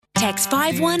Text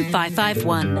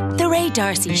 51551. The Ray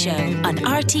Darcy Show on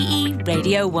RTE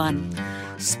Radio 1.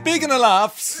 Speaking of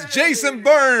laughs, Jason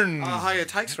Byrne. Oh, hiya,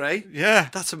 thanks, Ray. Yeah.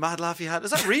 That's a mad laugh you had. Is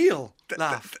that real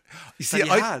laugh? You see,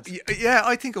 had?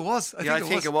 I think it was. I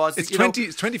think it was.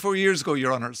 It's 24 years ago,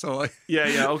 Your Honour. So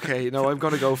okay. No, I'm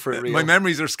going to go for it real. My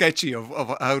memories are sketchy of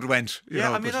how it went.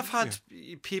 I've had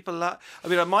people laugh. I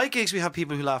mean, at my gigs, we have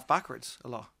people who laugh backwards a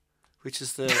lot, which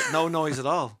is the no noise at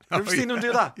all. Have you ever seen them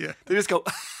do that? Yeah. They just go...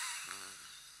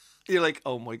 You're like,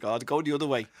 oh my God, go the other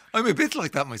way. I'm a bit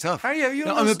like that myself. Are you?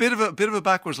 I'm a bit of a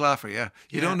backwards laugher. Yeah,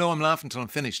 you don't know I'm laughing until I'm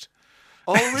finished.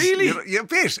 Oh really? A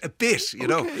bit. You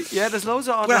know. Yeah, there's loads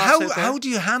of odd well, laughs how do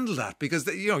you handle that? Because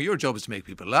your job is to make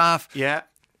people laugh. Yeah.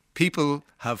 People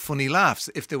have funny laughs.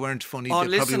 If they weren't funny,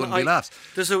 they probably wouldn't be laughs.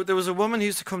 There was a woman who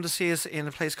used to come to see us in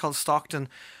a place called Stockton,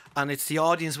 and it's the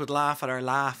audience would laugh at our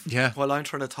laugh while I'm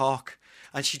trying to talk.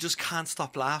 And she just can't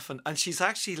stop laughing. And she's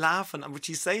actually laughing, but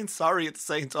she's saying sorry at the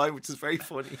same time, which is very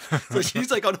funny. So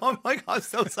she's like, oh my God, I'm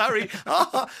so sorry.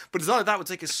 But it's not like that. It was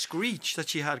like a screech that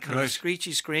she had, kind of a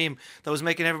screechy scream that was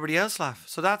making everybody else laugh.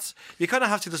 So you kind of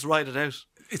have to just write it out.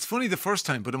 It's funny the first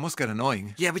time, but it must get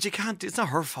annoying. Yeah, but you can't. It's not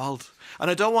her fault, and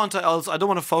I don't want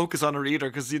to focus on her either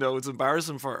because it's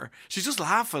embarrassing for her. She's just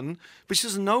laughing, but she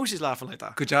doesn't know she's laughing like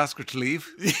that. Could you ask her to leave?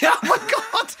 Yeah, oh my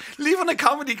God, leaving a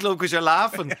comedy club because you're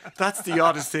laughing. That's the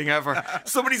oddest thing ever.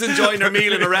 Somebody's enjoying their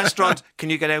meal in a restaurant. Can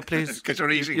you get out, please? Because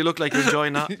you're eating. You look like you're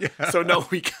enjoying that. Yeah. So no,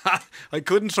 we can't. I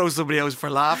couldn't throw somebody out for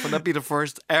laughing. That'd be the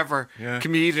first ever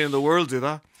comedian in the world do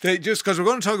that. Just because we're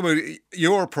going to talk about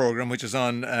your programme, which is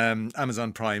on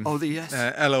Amazon Prime. Oh, yes.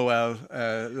 LOL,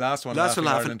 last one, Laughing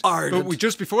Ireland. Ireland. But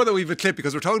just before that, we have a clip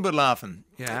because we're talking about laughing.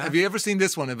 Yeah. Have you ever seen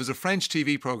this one? It was a French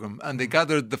TV programme and they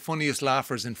gathered the funniest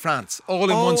laughers in France,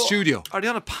 all in one studio. Are they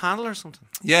on a panel or something?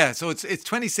 Yeah, so it's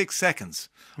 26 seconds.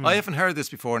 I haven't heard this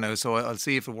before now, so I'll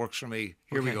see if it works for me.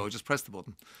 Here we go, just press the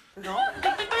button. No.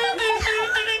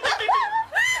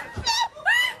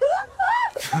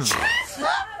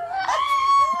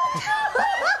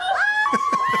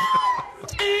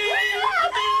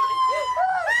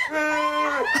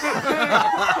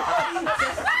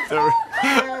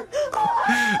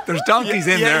 There's donkeys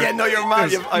in there. Yeah, no, you're mad.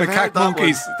 There's macaque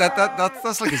monkeys.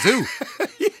 That's like a zoo.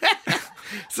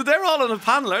 So they're all on a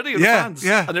panel, are they? Fans?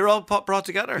 Yeah. And they're all brought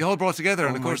together. They're all brought together,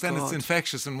 and of course, then it's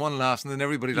infectious, and one laughs, and then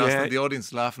everybody laughs, and the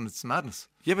audience laughs, and it's madness.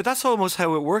 Yeah, but that's almost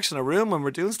how it works in a room when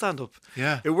we're doing stand-up.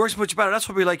 Yeah, it works much better. That's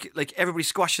why we like everybody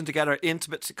squashing together,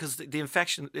 intimate, because the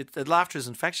infection, the laughter is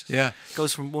infectious. Yeah, it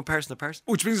goes from one person to person.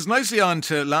 Which brings us nicely on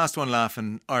to Last One Laugh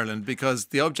in Ireland, because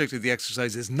the object of the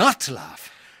exercise is not to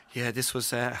laugh. Yeah, this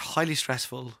was a highly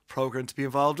stressful program to be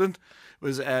involved in. It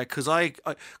was because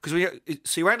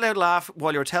you weren't allowed to laugh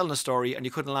while you were telling a story, and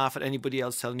you couldn't laugh at anybody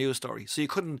else telling you a story. So you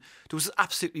couldn't. There was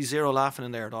absolutely zero laughing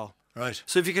in there at all. Right.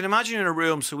 So if you can imagine in a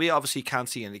room, so we obviously can't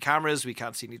see any cameras, we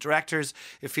can't see any directors.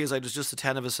 It feels like there's just the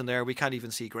 10 of us in there. We can't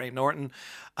even see Graham Norton,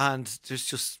 and there's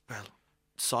just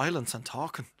silence and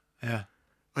talking. Yeah.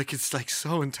 Like it's like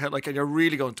so intense, like, and you're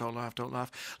really going, don't laugh.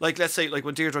 Like, let's say, like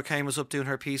when Deirdre Kane was up doing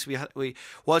her piece,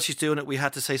 while she's doing it, we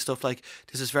had to say stuff like,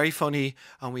 "This is very funny,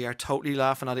 and we are totally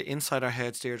laughing at it inside our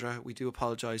heads, Deirdre. We do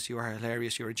apologise. You are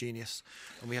hilarious. You're a genius."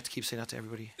 And we had to keep saying that to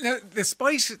everybody. Now,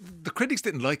 despite the critics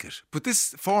didn't like it, but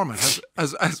this format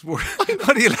has what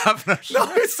are you laughing at?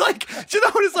 No, it's like, do you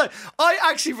know what it's like? I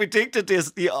actually predicted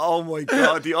this. Oh my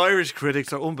God, the Irish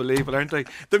critics are unbelievable, aren't they?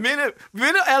 The minute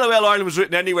LOL Ireland was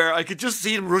written anywhere, I could just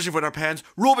see them rushing for their pens.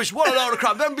 Rubbish, what a load of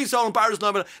crap. Them be so embarrassed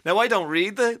now. Now I don't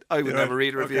read I would never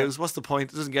read reviews. Okay. What's the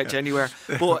point? It doesn't get you anywhere.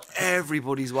 But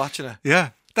everybody's watching it. Yeah.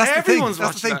 That's Everyone's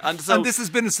the thing. watching it. And this has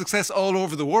been a success all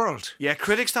over the world. Yeah,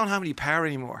 critics don't have any power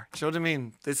anymore. Do you know what I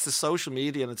mean? It's the social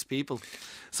media and it's people.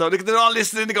 So they're all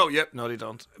listening and go, yep, no, they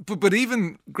don't. But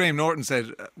even Graham Norton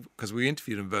said, because we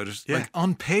interviewed him about it, like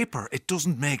on paper, it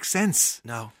doesn't make sense.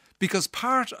 No. Because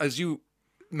as you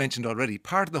mentioned already,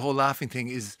 part of the whole laughing thing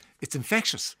is it's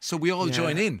infectious. So we all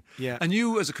join in. Yeah. And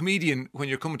you, as a comedian, when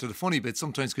you're coming to the funny bit,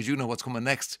 sometimes because you know what's coming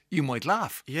next, you might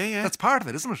laugh. Yeah. That's part of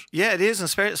it, isn't it? Yeah, it is. And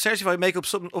especially if I make up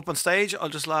something up on stage, I'll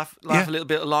just laugh a little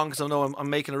bit along because I know I'm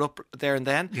making it up there and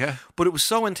then. Yeah. But it was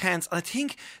so intense. And I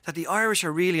think that the Irish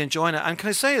are really enjoying it. And can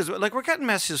I say, like, we're getting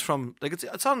messages from, like,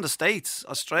 it's on the States,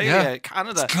 Australia,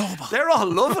 Canada. It's global. They're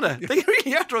all loving it. They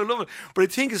really are all loving it. But I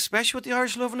think especially what the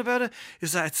Irish are loving about it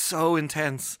is that it's so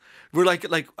intense. We're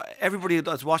like everybody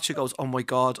that's watching goes, oh my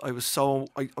God, I was so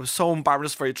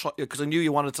embarrassed for you because I knew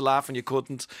you wanted to laugh and you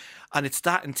couldn't. And it's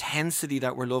that intensity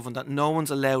that we're loving, that no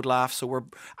one's allowed laugh. So we're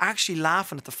actually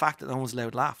laughing at the fact that no one's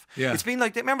allowed laugh. Yeah. It's been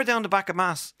like, remember down the back of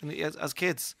Mass as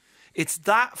kids? It's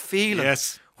that feeling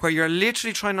where you're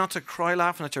literally trying not to cry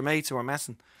laughing at your mates who are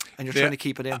messing and you're trying to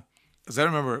keep it in. as I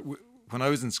remember, when I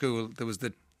was in school, there was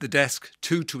the desk,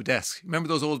 two to a desk. Remember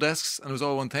those old desks? And it was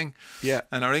all one thing? Yeah.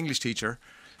 And our English teacher,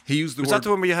 he used the word... Was that the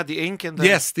one where you had the ink in there?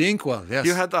 Yes, the inkwell, yes.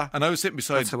 You had that? And I was sitting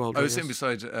beside... That's how old I was he sitting is.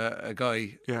 beside a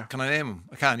guy. Yeah. Can I name him?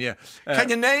 I can, yeah. Can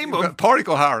you name him? Pádraig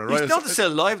O'Hara, right? He's not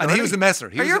still alive, though, and he is was he? a messer.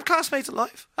 Are your classmates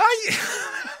alive?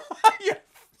 Yeah.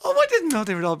 Oh, I didn't know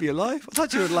they would all be alive. I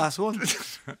thought you were the last one.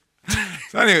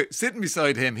 So anyway, sitting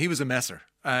beside him, he was a messer.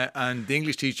 And the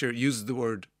English teacher uses the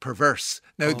word perverse.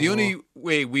 Now, the only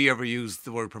way we ever used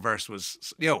the word perverse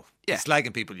was,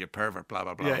 slagging people, you pervert, blah,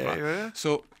 blah, blah, blah. Yeah.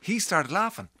 So he started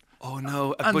laughing. Oh,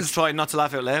 no. But trying not to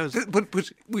laugh out loud. But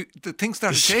the thing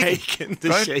started shaking.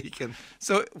 Shaking.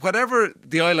 So whatever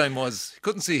the eye line was,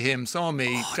 couldn't see him, saw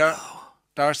me.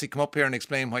 Darcy, come up here and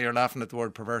explain why you're laughing at the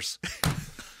word perverse.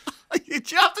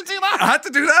 Did you have to do that? I had to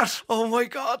do that. Oh, my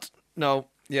God. No.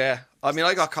 Yeah. I mean,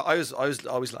 I was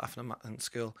always laughing in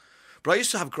school. But I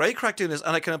used to have great crack doing this,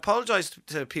 and I can apologise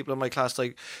to people in my class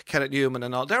like Kenneth Newman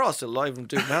and all. They're all still alive and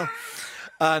doing well.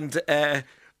 And I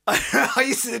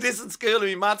used to do this in school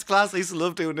in my maths class. I used to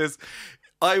love doing this.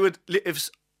 I would, if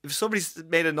somebody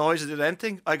made a noise or did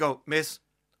anything, I go, Miss,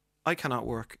 I cannot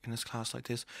work in this class like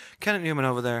this. Kenneth Newman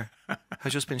over there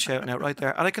has just been shouting out right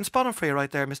there, and I can spot him for you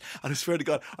right there, Miss. And I swear to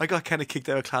God, I got Kenneth kicked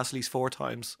out of class at least 4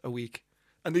 times a week.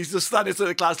 And he's just standing in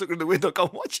the class looking in the window going,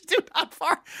 what you do that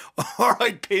for? Or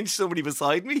I'd pinch somebody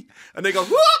beside me and they go,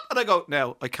 whoop! And I go,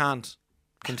 no, I can't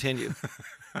continue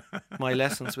my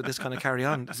lessons with this kind of carry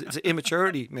on. It's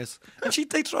immaturity, miss. And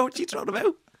she'd throw them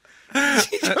out.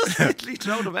 She just literally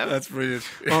throw them out. That's brilliant.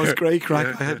 Oh, it's great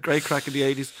crack. I had great crack in the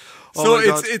 80s. So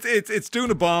it's doing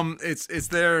a bomb. It's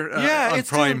there on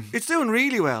Prime. It's doing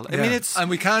really well. I mean, and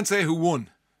we can't say who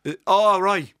won. Oh,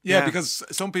 right. Yeah, because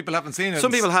some people haven't seen it.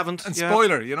 Some people haven't. And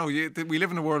spoiler, we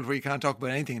live in a world where you can't talk about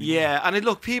anything anymore. Yeah, and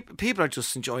look, people are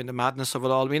just enjoying the madness of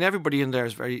it all. I mean, everybody in there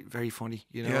is very, very funny.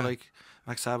 Like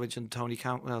Max Savage and Tony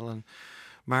Cantwell and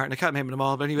Martin. I can't remember them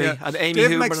all, but anyway. Yeah. And Amy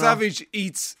David Hooper. McSavage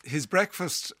eats his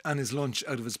breakfast and his lunch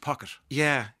out of his pocket.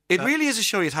 Yeah. It really is a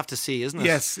show you'd have to see, isn't it?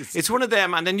 Yes. It's one of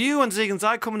them. And then you and Zig and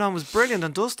Zag coming on was brilliant,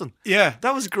 and Dustin. Yeah.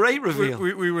 That was a great reveal.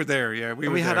 We were there, yeah.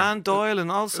 We had Anne Doyle and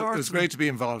all sorts. It was great to be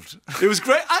involved. It was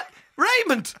great.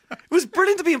 Raymond! It was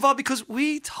brilliant to be involved because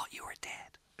we thought you were dead.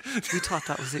 We thought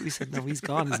that was it. We said, no, he's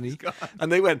gone, isn't he? Gone.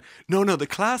 And they went, no, the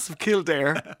class of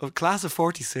Kildare, of class of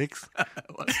 46,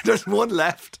 there's one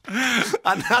left.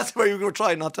 And that's where we were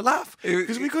trying not to laugh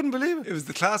because we couldn't believe it. It was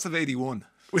the class of 81.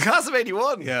 The class of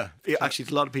 81? Yeah. Actually,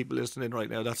 there's a lot of people listening in right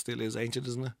now. That still is ancient,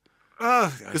 isn't it?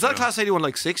 Is that class 81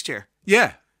 like 6th year?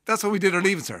 Yeah. That's when we did our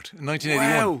Leaving Cert in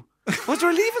 1981. Wow. Was there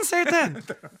a Leaving Cert then?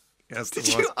 Yes, did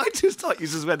you? I just thought you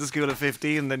just went to school at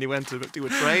 15 and then you went to do a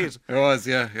trade. It was,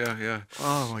 yeah.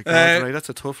 Oh my God, Ray, that's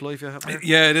a tough life you have there.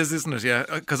 Yeah, it is, isn't it? Yeah,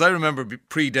 because I remember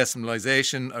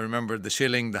pre-decimalisation. I remember the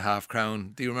shilling, the half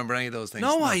crown. Do you remember any of those things?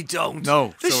 No, I don't.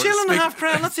 No. The shilling, the half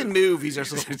crown, that's in movies or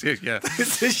something. Yeah.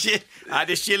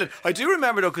 The shilling. I do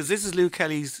remember though, because this is Luke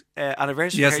Kelly's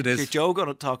anniversary. Yes, it is. Joe going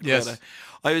to talk about it.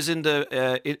 I was in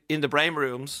the brain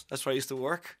rooms. That's where I used to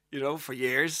work, for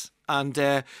years. And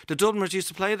the Dubliners used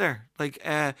to play there,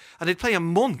 and they'd play a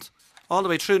month all the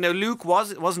way through. Now Luke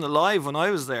wasn't alive when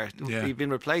I was there; he'd been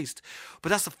replaced. But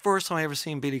that's the first time I ever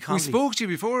seen Billy Connolly. We spoke to you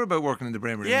before about working in the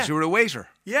brain rooms. Yeah. You were a waiter.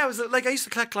 Yeah, it was I used to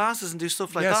collect glasses and do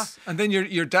stuff like that. And then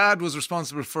your dad was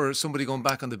responsible for somebody going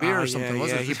back on the beer or something,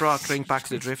 wasn't it? He brought drink back to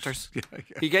the Drifters.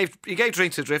 He gave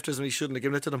drinks to the Drifters and he shouldn't have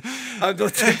given it to them. But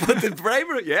the brain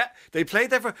room, they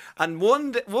played there and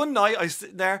one night I was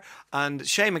sitting there and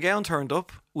Shane McGowan turned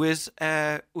up with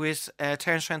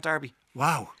Terence Trent D'Arby.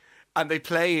 Wow. And they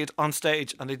played on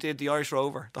stage and they did the Irish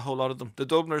Rover, the whole lot of them. The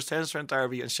Dubliners, Terence Trent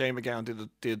D'Arby and Shane McGowan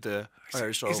did the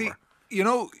Irish Rover.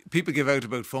 People give out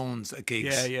about phones at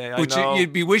gigs. Yeah, but I know.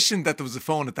 You'd be wishing that there was a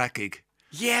phone at that gig.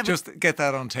 Yeah, just get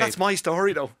that on tape. That's my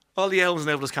story though. All the Elms and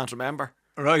Elders can't remember.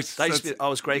 Right. That used to be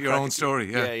always great. Your own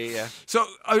story, yeah. Yeah. So,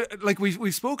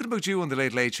 we've spoken about you on the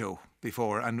Late Late Show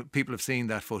before, and people have seen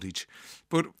that footage.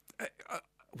 But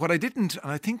what I didn't,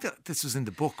 and I think that this was in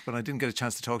the book, but I didn't get a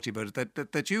chance to talk to you about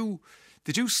it, that you...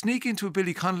 Did you sneak into a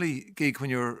Billy Connolly gig when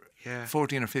you were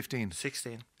 14 or 15?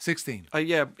 16. 16?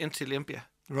 Into Olympia.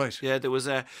 Right. Yeah, there was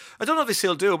I don't know if they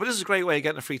still do, but this is a great way of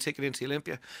getting a free ticket into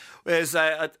Olympia. Whereas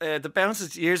the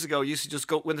bouncers years ago used to just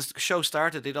go, when the show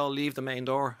started, they'd all leave the main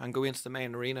door and go into the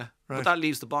main arena. Right. But that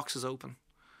leaves the boxes open.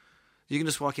 You can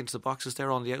just walk into the boxes,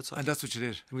 they're on the outside. And that's what you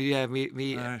did? We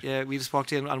just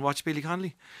walked in and watched Billy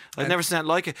Connolly. I'd never seen it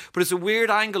like it. But it's a weird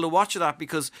angle to watch that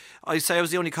because I say I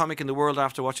was the only comic in the world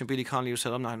after watching Billy Connolly who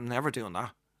said, I'm never doing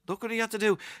that. Look what he had to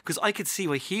do. Because I could see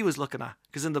what he was looking at.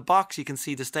 Because in the box, you can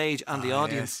see the stage and the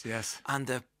audience. Yes. And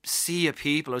the sea of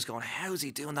people. I was going, how's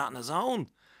he doing that on his own?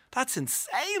 That's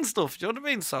insane stuff. Do you know what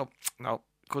I mean? So, no,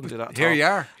 couldn't do that at Here all.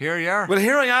 you are. Well,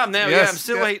 here I am now. Yes, I'm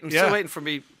still waiting. Still waiting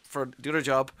for the other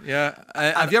job. Yeah.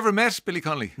 Have you ever met Billy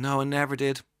Connolly? No, I never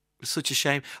did. It was such a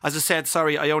shame. As I said,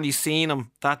 sorry, I only seen him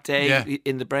that day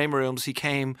in the Bramer Rooms. He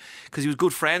came because he was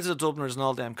good friends with the Dubliners and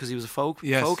all them because he was a folk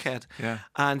head. Yeah.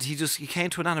 And he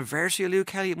came to an anniversary of Lou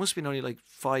Kelly. It must have been only like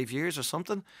 5 years or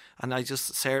something. And I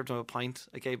just served him a pint.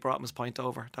 Brought him his pint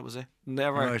over. That was it.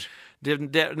 Never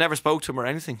spoke to him or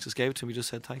anything. Just gave it to him. He just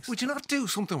said thanks. Would you not do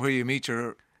something where you meet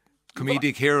your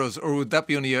comedic heroes, or would that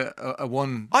be only a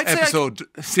one episode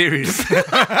series?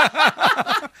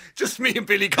 Just me and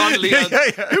Billy Connolly.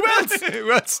 Who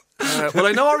else? Well,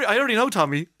 I already know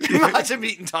Tommy. Imagine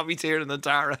meeting Tommy Tiernan and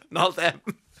Tara and all them.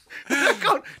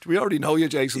 Do we already know you,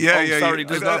 Jason? Sorry,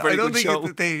 there's not a very good show.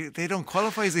 They don't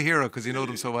qualify as a hero because you know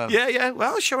them so well. Yeah.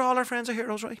 Well, sure, all our friends are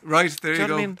heroes, right? Right, there you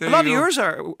go. I mean? A lot of yours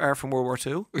are from World War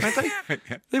II, aren't they?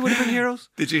 They would have been heroes.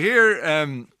 Did you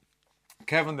hear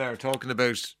Kevin there talking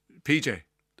about PJ?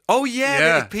 Oh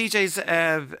yeah. PJ's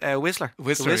Whistler.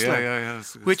 Whistler. Yeah.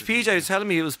 Which PJ was telling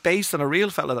me it was based on a real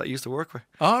fella that I used to work with.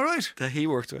 All right. That he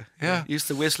worked with. Yeah. He used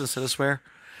to whistle instead of swear.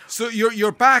 So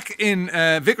you're back in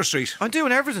Vicar Street. I'm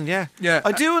doing everything, yeah.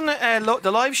 I'm doing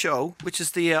the live show, which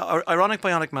is the Ironic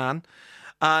Bionic Man,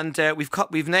 and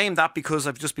we've named that because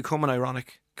I've just become an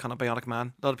ironic kind of bionic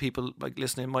man. A lot of people like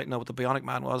listening might know what the Bionic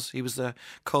Man was. He was the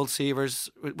Colt Seavers.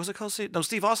 Was it Colt Seavers? No,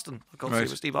 Steve Austin.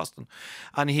 Seavers, Steve Austin.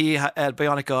 And he had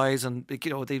bionic eyes, and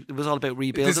it was all about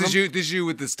rebuilding. This is you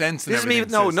with the stents and this everything.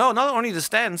 Is me. No, not only the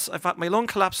stents. I've had my lung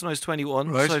collapsed when I was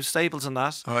 21, so I have staples in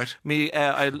that. Right.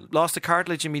 I lost a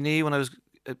cartilage in my knee when I was,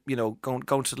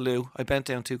 going to the loo. I bent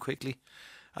down too quickly,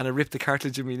 and I ripped the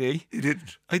cartilage in my knee. You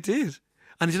didn't? I did.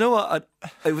 And you know what?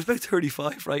 I was about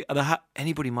 35, right? And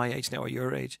anybody my age now or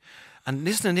your age, and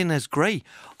listening in is great.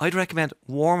 I'd recommend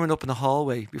warming up in the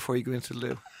hallway before you go into the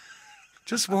loo.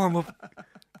 Just warm up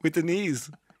with the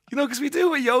knees. Because we do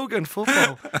with yoga and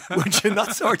football. Would you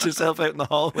not sort yourself out in the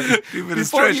hallway?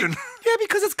 Administration. Yeah,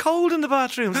 because it's cold in the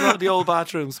bathrooms, a lot of the old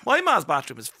bathrooms. My ma's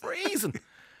bathroom is freezing.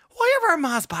 Why are our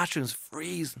ma's bathrooms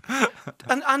freezing?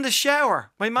 And the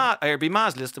shower. My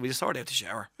ma's listening. We just sorted out the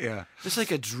shower. Yeah. It's like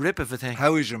a drip of a thing.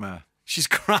 How is your ma? She's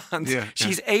grand. Yeah,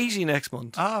 She's 80 next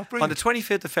month. Oh, brilliant. On the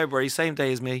 25th of February, same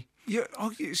day as me. You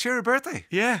share a birthday?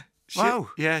 Yeah. Wow.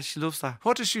 Yeah, she loves that.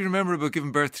 What does she remember about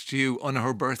giving birth to you on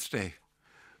her birthday?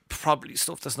 Probably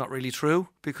stuff that's not really true,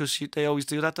 because they always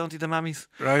do that, don't they, the mammies?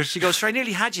 Right. She goes, sure, I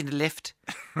nearly had you in the lift.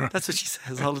 That's what she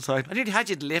says all the time. I nearly had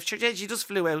you in the lift. Sure, she just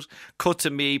flew out. Cut to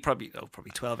me, probably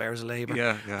 12 hours of labour.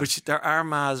 Yeah. But our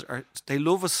mas, they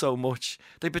love us so much.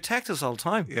 They protect us all the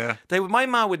time. Yeah. My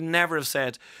ma would never have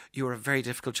said, you were a very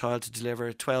difficult child to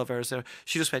deliver, 12 hours there.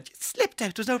 She just went, it slipped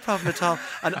out, there's no problem at all.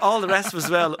 And all the rest of us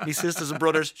as well, my sisters and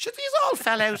brothers, these all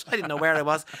fell out. I didn't know where I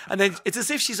was. And then it's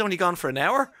as if she's only gone for an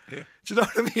hour. Yeah. Do you know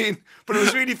what I mean? But it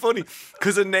was really funny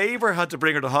because a neighbour had to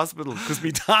bring her to hospital because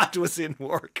my dad was in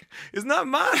work. Isn't that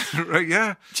mad? Right,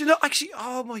 yeah. Do you know, actually,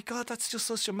 oh my God, that's just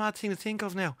such a mad thing to think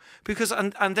of now. Because,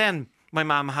 and then my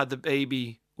mum had the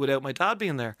baby without my dad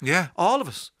being there. Yeah. All of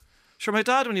us. Sure, my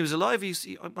dad, when he was alive,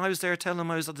 I was there telling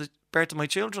him I was at the birth of my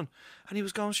children. And he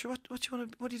was going, sure, what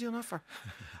are you doing that for?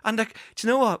 And do you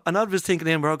know what? And I was thinking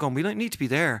then, we're all going, we don't need to be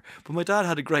there. But my dad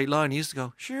had a great line. He used to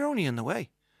go, sure, you're only in the way.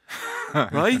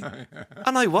 Right?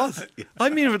 And I was. I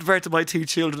mean, with birth to my 2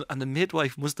 children, and the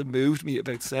midwife must have moved me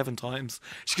about 7 times.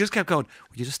 She just kept going,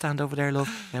 will you just stand over there,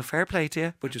 love? Now, fair play to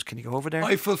you, but just can you go over there?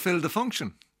 I fulfilled the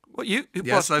function. What, I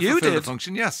fulfilled the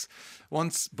function, yes.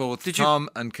 Once both Tom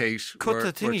and Kate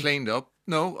were cleaned up.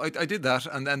 No, I did that,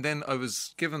 and then I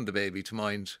was given the baby to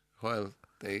mind while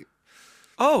they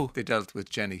dealt with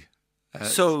Jenny.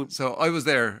 So I was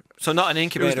there. So not an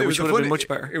incubator, which would have been much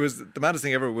better. It was the maddest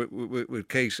thing ever with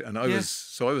Kate, and I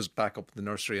was back up in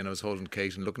the nursery, and I was holding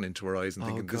Kate and looking into her eyes and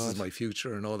thinking, this is my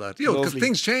future and all that. Because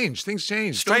things change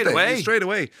straight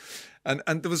away.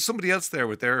 And there was somebody else there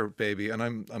with their baby, and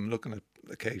I'm looking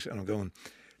at Kate and I'm going,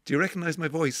 do you recognise my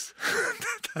voice?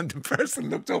 And the person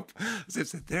looked up as if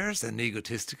said, there's an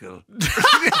egotistical.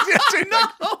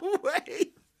 No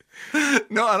way.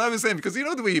 No, and I was saying, because you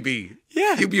know the way you be.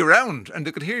 Yeah. You'd be around and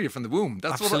they could hear you from the womb.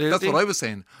 That's what I was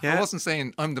saying. Yeah. I wasn't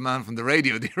saying, I'm the man from the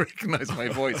radio. Do you recognise my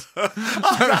voice?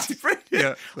 Oh, that's brilliant.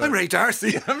 Yeah, I'm Ray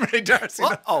Darcy. I'm Ray Darcy.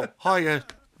 Oh, hi,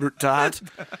 Dad.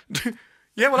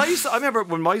 Yeah, well, I remember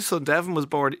when my son Devon was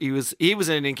born, he was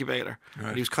in an incubator. Right.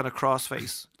 And he was kind of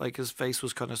cross-face, like his face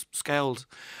was kind of scowled.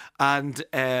 And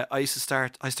I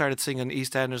started singing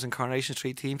EastEnders and Coronation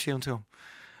Street theme tune to him.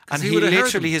 And he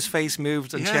literally, his face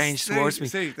moved and changed towards me.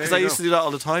 Because I used to do that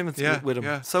all the time with him.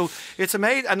 Yeah. So it's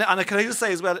amazing. And can I just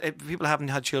say as well, if people haven't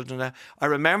had children now, I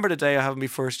remember the day I had my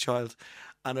first child.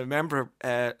 And I remember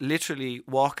literally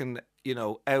walking,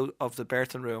 out of the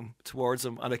birthing room towards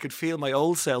him. And I could feel my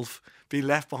old self being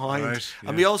left behind. Right,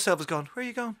 and my old self was going, where are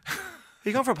you going? Are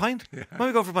you going for a pint? Why are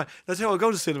we going for a pint? That's how I'll go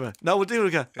to the cinema. No, we'll do it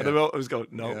again. And I was going,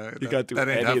 you can't do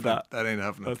any of that. That ain't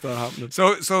happening. That's not happening.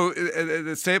 So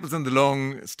the staples in the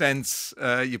lung, stents,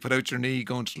 you put out your knee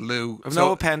going to the loo. I've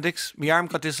no appendix. My arm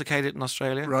got dislocated in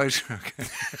Australia. Right, okay.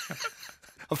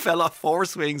 I fell off 4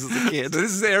 swings as a kid. So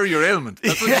this is air your ailment.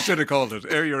 That's what you should have called it.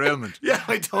 Air your ailment. Yeah,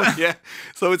 I don't. Yeah.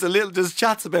 So it's there's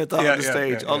chats about that on the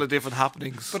stage, all the different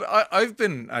happenings. But I've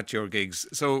been at your gigs,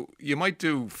 so you might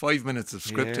do 5 minutes of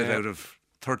scripted out of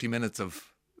 30 minutes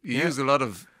of. You use a lot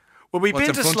of. Well, we've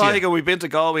been to Sligo, we've been to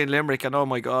Galway and Limerick, and oh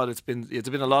my God, it's been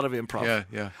a lot of improv.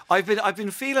 Yeah. I've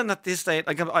been feeling at this stage,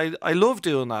 like I love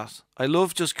doing that. I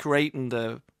love just creating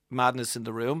the madness in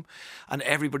the room, and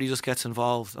everybody just gets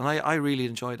involved, and I really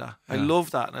enjoy that. I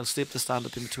love that, and I'll slip the stand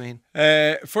up in between.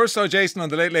 First saw Jason on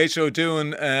the Late Late Show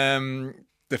doing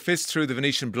the Fist Through the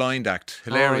Venetian Blind act.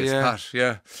 Hilarious, Pat.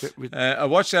 Yeah. I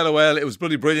watched LOL. It was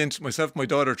bloody brilliant. Myself and my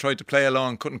daughter tried to play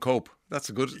along, couldn't cope. That's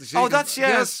a good. That's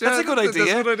a good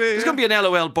idea. There's going to be an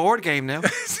LOL board game now.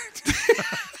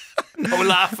 No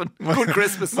laughing. Good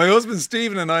Christmas. My husband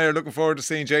Stephen and I are looking forward to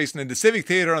seeing Jason in the Civic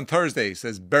Theatre on Thursday,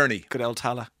 says Bernie. Good old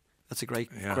Tala. That's a great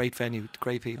venue.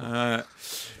 Great people.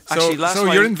 Actually, so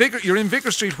you're in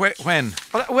Vicar Street when?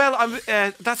 Well,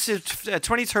 that's it.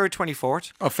 23rd,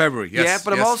 24th of February. Yes. Yeah,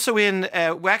 but I'm also in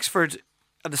Wexford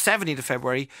on the 17th of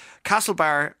February,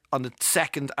 Castlebar on the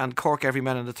 2nd, and Cork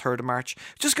Everyman on the 3rd of March.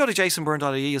 Just go to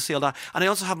jasonbyrne.ie, you'll see all that. And I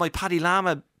also have my Paddy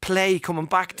Lama play coming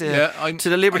back to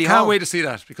the Liberty Hall. I can't wait to see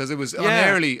that, because it was on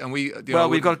early, and we've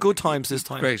got good times this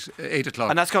time. Great, 8 o'clock.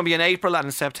 And that's going to be in April and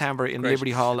in September in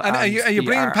Liberty Hall. And are you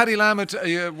bringing Paddy Lama? Are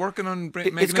you working on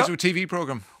making it into a TV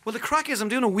programme? Well, the crack is I'm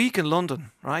doing a week in London,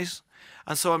 right?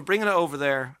 And so I'm bringing it over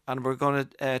there, and we're going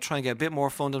to try and get a bit more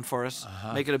funding for it,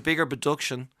 make it a bigger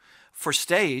production for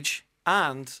stage,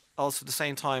 and also at the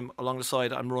same time along the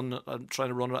side I'm trying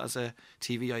to run it as a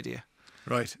TV idea.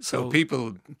 Right. So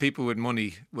people with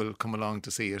money will come along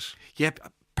to see it. Yeah,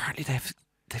 apparently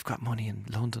they've got money in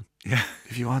London. Yeah.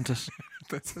 If you want it.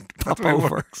 That's pop how it over.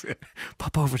 Works, yeah.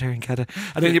 Pop over there and get it.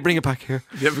 And then you bring it back here.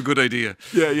 You have a good idea.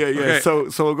 Yeah. Okay. So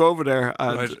we'll go over there,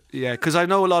 and because I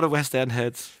know a lot of West End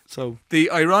heads. So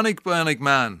the Ironic Bionic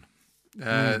Man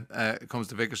comes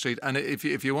to Vicar Street, and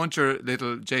if you want your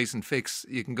little Jason fix,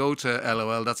 you can go to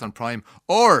LOL. That's on Prime,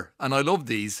 and I love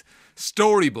these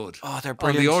Storybud. Oh, they're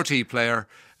brilliant. On the RT player,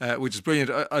 which is brilliant.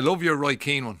 I love your Roy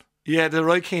Keane one. Yeah, the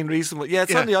Roy Keane recent one. Yeah,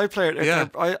 it's on the iPlayer. Yeah.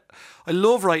 I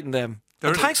love writing them.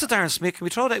 And thanks to Darren Smith. We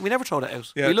never throw that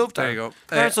out. Yeah, we love that. There you go.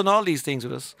 Darren's done all these things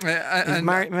with us. He's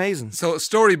amazing. So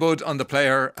Storybud on the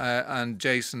player, and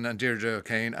Jason and Deirdre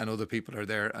O'Kane and other people are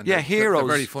there. And heroes. They're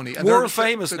very funny. And World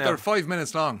famous now. They're 5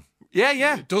 minutes long.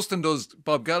 Yeah. Dustin does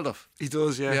Bob Geldof. He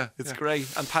does, yeah. It's great.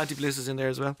 And Panty Bliss is in there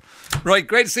as well. Right,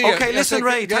 great to see you. Okay, listen,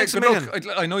 Ray, thanks a million.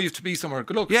 I know you have to be somewhere.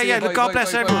 Good luck. Yeah, look, God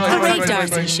bless everyone. The Ray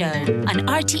Darcy Show on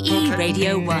RTE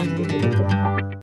Radio 1.